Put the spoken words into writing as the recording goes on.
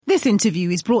This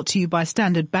interview is brought to you by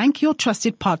Standard Bank, your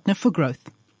trusted partner for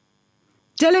growth.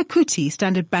 Dele Kuti,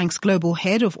 Standard Bank's global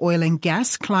head of oil and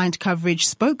gas client coverage,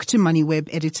 spoke to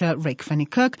MoneyWeb editor Ryk van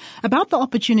Niekerk about the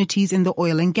opportunities in the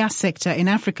oil and gas sector in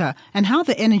Africa and how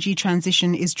the energy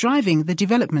transition is driving the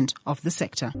development of the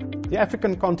sector. The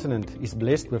African continent is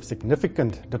blessed with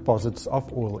significant deposits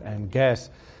of oil and gas.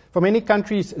 For many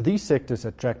countries, these sectors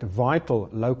attract vital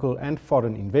local and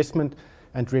foreign investment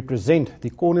and represent the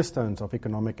cornerstones of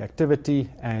economic activity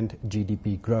and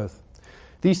GDP growth.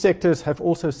 These sectors have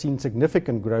also seen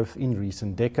significant growth in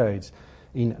recent decades.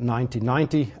 In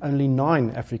 1990, only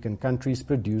 9 African countries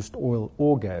produced oil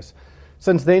or gas.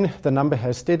 Since then, the number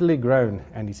has steadily grown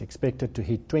and is expected to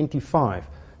hit 25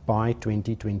 by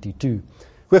 2022.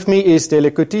 With me is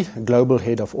Dele Kuti, Global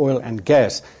Head of Oil and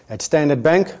Gas at Standard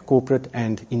Bank, Corporate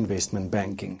and Investment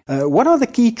Banking. What are the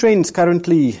key trends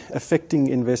currently affecting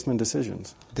investment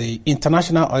decisions? The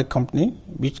international oil company,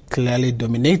 which clearly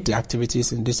dominate the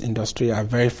activities in this industry, are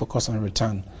very focused on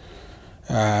return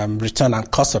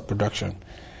and cost of production.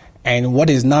 And what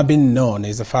is now being known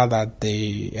is the fact that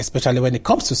especially when it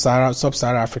comes to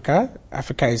sub-Saharan Africa,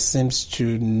 Africa seems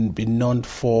to be known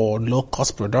for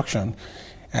low-cost production.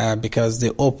 Because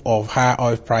the hope of higher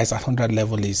oil price at 100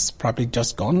 level is probably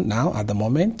just gone now at the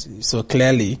moment. So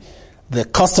clearly, the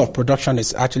cost of production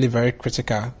is actually very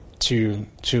critical to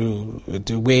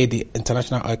the way the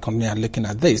international oil company are looking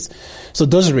at this. So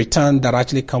those returns that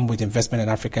actually come with investment in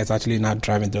Africa is actually not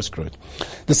driving those growth.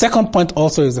 The second point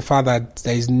also is the fact that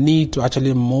there is need to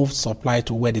actually move supply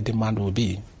to where the demand will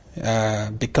be.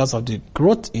 Because of the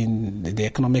growth in the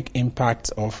economic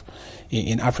impact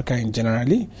in Africa in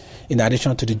generally, in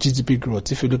addition to the GDP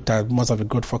growth. If you looked at most of the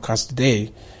growth forecasts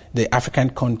today, the African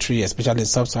country, especially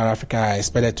Sub-Saharan Africa, are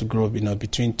expected to grow,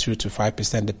 between 2 to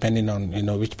 5%, depending on,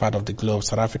 which part of the globe.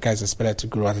 South Africa is expected to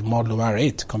grow at a more lower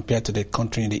rate compared to the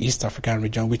country in the East African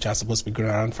region, which are supposed to be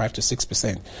growing around 5 to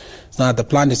 6%. So now the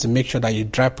plan is to make sure that you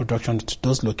drive production to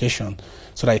those locations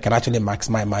so that you can actually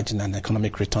maximize margin and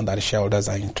economic return that the shareholders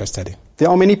are interested in. There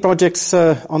are many projects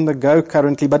on the go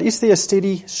currently, but is there a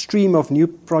steady stream of new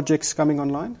projects coming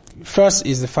online? First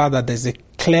is the fact that there's a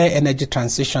clear energy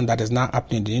transition that is now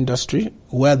happening in the industry,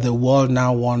 where the world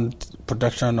now wants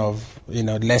production of,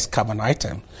 less carbon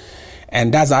item.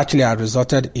 And that's actually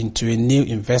resulted into a new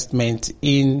investment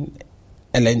in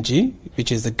LNG,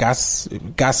 which is the gas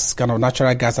kind of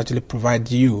natural gas actually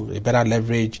provide you a better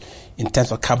leverage in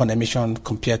terms of carbon emission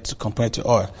compared to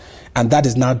oil. And that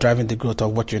is now driving the growth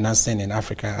of what you're now seeing in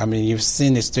Africa. I mean, you've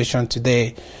seen a situation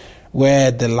today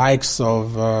where the likes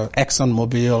of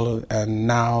ExxonMobil and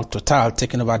now Total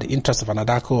taking over the interest of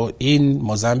Anadarko in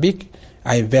Mozambique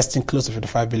are investing close to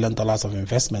 $55 billion of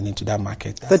investment into that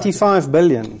market. $35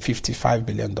 billion? $55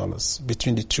 billion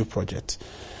between the two projects.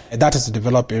 That is to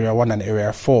develop Area 1 and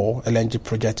Area 4 LNG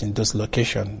project in those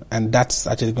locations. And that's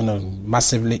actually going to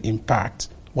massively impact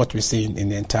what we see in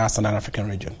the entire Southern African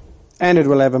region. And it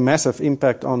will have a massive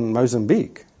impact on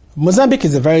Mozambique. Mozambique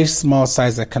is a very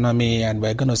small-sized economy, and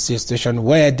we're going to see a situation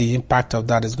where the impact of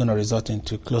that is going to result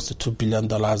into close to $2 billion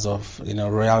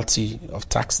of, royalty of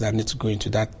tax that need to go into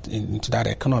that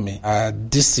economy.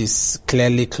 This is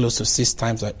clearly close to 6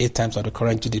 times or 8 times of the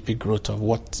current GDP growth of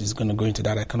what is going to go into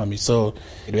that economy. So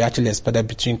we actually expected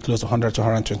between close to $100 to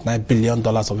 $129 billion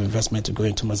of investment to go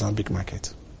into Mozambique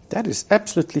market. That is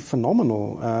absolutely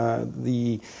phenomenal.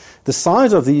 The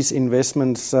size of these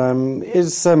investments,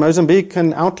 is Mozambique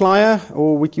an outlier,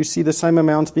 or would you see the same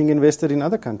amounts being invested in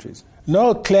other countries?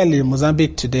 No, clearly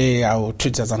Mozambique today I would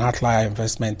treat as an outlier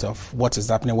investment of what is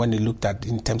happening when you looked at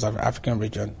in terms of the African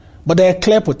region. But there are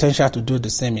clear potential to do the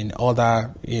same in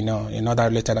other, in other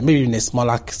related, maybe in a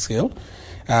smaller scale.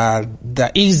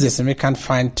 There is a significant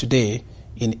find today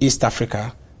in East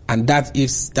Africa. And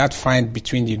that find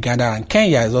between Uganda and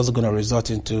Kenya is also going to result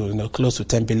into close to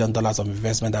 $10 billion of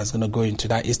investment that's going to go into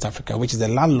that East Africa, which is a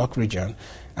landlocked region,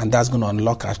 and that's going to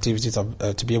unlock activities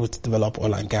to be able to develop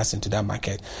oil and gas into that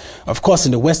market. Of course,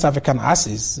 in the West African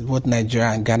axis, both Nigeria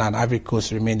and Ghana and Ivory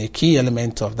Coast remain a key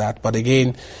element of that. But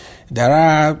again, there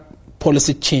are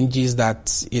policy changes that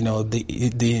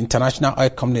the international oil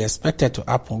company expected to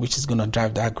happen, which is going to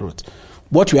drive that growth.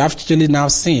 What we have actually now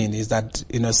seen is that,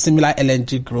 similar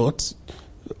LNG growth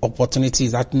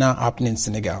opportunities are now happening in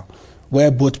Senegal,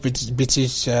 where both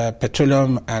British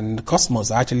Petroleum and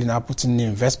Cosmos are actually now putting new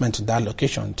investment to that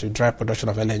location to drive production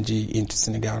of LNG into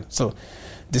Senegal. So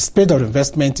the speed of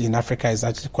investment in Africa is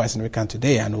actually quite significant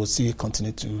today, and we'll see it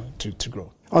continue to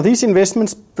grow. Are these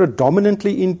investments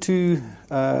predominantly into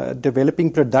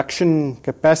developing production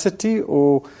capacity,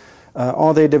 or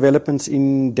are there developments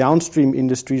in downstream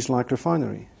industries like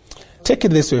refinery? Take it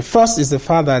this way. First is the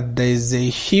fact that there is a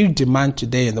huge demand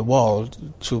today in the world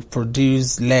to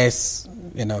produce less,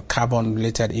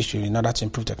 carbon-related issue in order to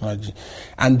improve technology.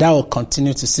 And that will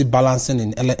continue to see balancing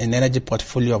in energy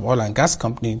portfolio of oil and gas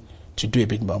company to do a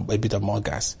bit of more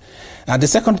gas. And the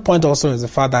second point also is the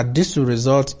fact that this will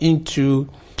result into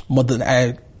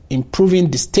improving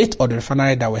the state of the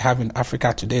refinery that we have in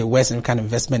Africa today, where some kind of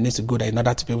investment needs to go there in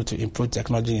order to be able to improve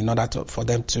technology, in order for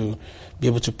them to be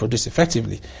able to produce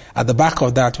effectively. At the back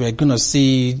of that, we're going to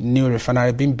see new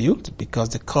refinery being built because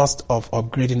the cost of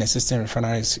upgrading existing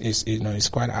refineries is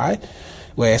quite high.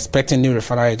 We're expecting new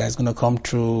refinery that's going to come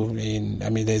through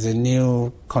there's a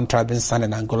new contract being signed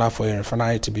in Angola for a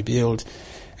refinery to be built.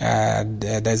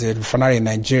 There's a refinery in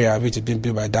Nigeria which is being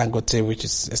built by Dangote, which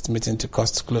is estimating to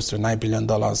cost close to $9 billion,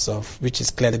 which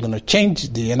is clearly going to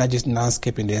change the energy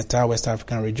landscape in the entire West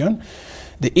African region.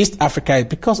 The East Africa,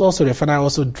 because also refinery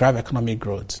also drive economic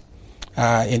growth.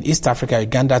 In East Africa,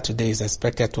 Uganda today is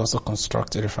expected to also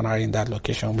construct a refinery in that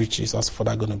location, which is also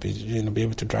further going to be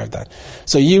able to drive that.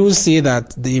 So you will see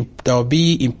that there will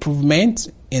be improvement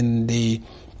in the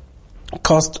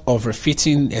cost of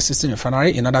refitting a system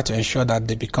refinery in order to ensure that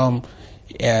they become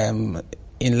in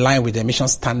line with the emission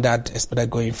standard expected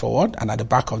going forward. And at the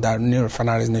back of that, new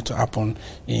refineries need to happen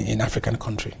in African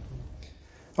country.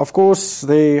 Of course,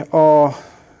 there are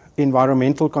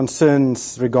environmental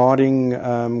concerns regarding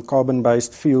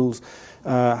carbon-based fuels.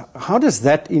 How does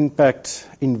that impact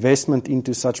investment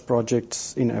into such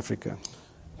projects in Africa?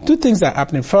 Two things are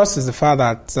happening. First is the fact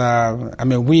that,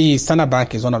 Standard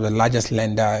Bank is one of the largest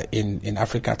lender in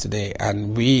Africa today,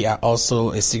 and we are also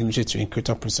a signatory to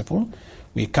Equator Principle.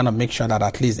 We kind of make sure that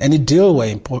at least any deal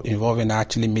we're involving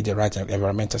actually meet the right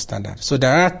environmental standard. So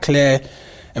there are clear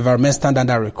environmental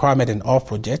standard requirements in all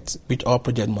projects, which all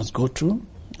projects must go through,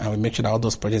 and we make sure that all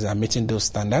those projects are meeting those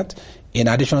standards. In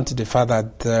addition to the fact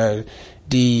that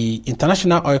the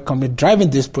international oil company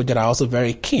driving this project are also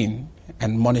very keen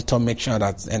and monitor, make sure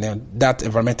that that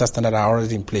environmental standards are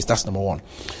already in place. That's number one.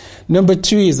 Number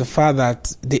two is the fact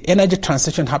that the energy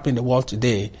transition happening in the world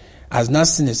today has now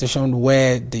seen a situation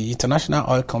where the international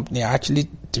oil company are actually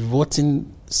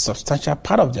devoting substantial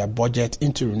part of their budget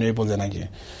into renewable energy.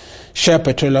 Shell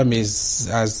Petroleum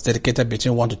has dedicated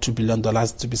between $1 to $2 billion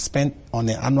to be spent on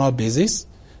an annual basis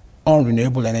on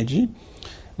renewable energy.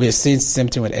 We're seeing the same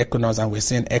thing with Equinor, and we're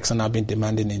seeing Exxon now being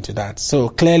demanding into that. So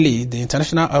clearly, the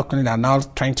international oil companies are now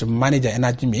trying to manage their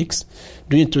energy mix,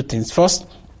 doing two things. First,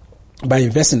 by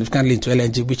investing significantly into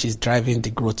LNG, which is driving the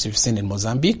growth we've seen in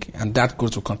Mozambique, and that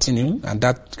growth will continue. And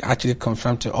that actually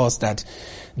confirmed to us that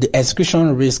the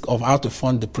execution risk of how to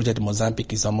fund the project in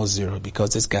Mozambique is almost zero,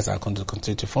 because these guys are going to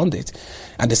continue to fund it.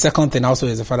 And the second thing also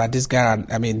is the fact that these guys,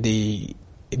 the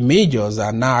majors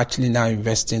are now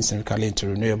investing significantly into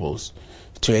renewables,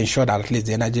 to ensure that at least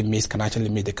the energy mix can actually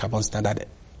meet the carbon standard.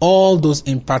 All those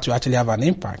impacts will actually have an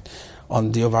impact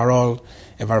on the overall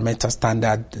environmental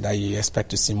standard that you expect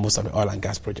to see most of the oil and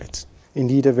gas projects.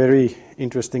 Indeed, a very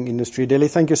interesting industry. Dele,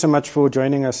 thank you so much for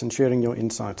joining us and sharing your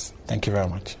insights. Thank you very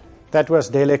much. That was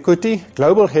Dele Kuti,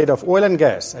 Global Head of Oil and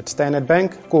Gas at Standard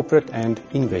Bank Corporate and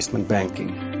Investment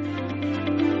Banking.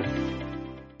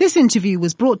 This interview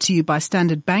was brought to you by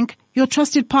Standard Bank, your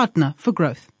trusted partner for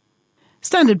growth.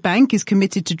 Standard Bank is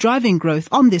committed to driving growth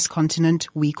on this continent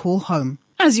we call home.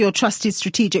 As your trusted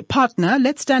strategic partner,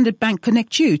 let Standard Bank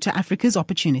connect you to Africa's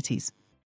opportunities.